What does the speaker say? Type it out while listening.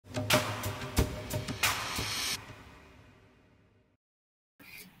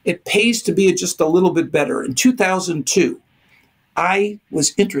It pays to be just a little bit better. In 2002, I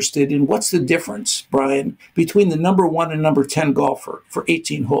was interested in what's the difference, Brian, between the number 1 and number 10 golfer for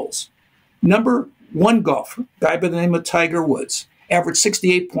 18 holes. Number 1 golfer, guy by the name of Tiger Woods, averaged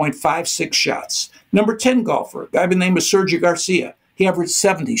 68.56 shots. Number 10 golfer, guy by the name of Sergio Garcia, he averaged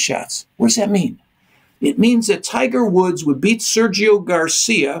 70 shots. What does that mean? It means that Tiger Woods would beat Sergio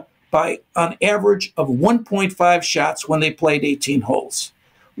Garcia by an average of 1.5 shots when they played 18 holes.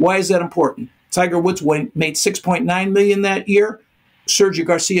 Why is that important? Tiger Woods made $6.9 million that year. Sergio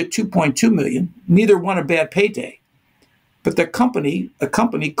Garcia, $2.2 million. Neither won a bad payday. But a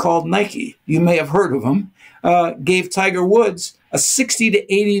company called Nike, you may have heard of them, gave Tiger Woods a $60 to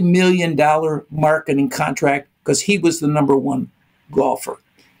 $80 million marketing contract because he was the number 1 golfer.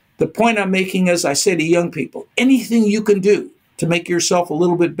 The point I'm making is, I say to young people, anything you can do to make yourself a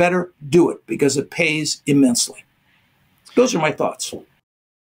little bit better, do it, because it pays immensely. Those are my thoughts.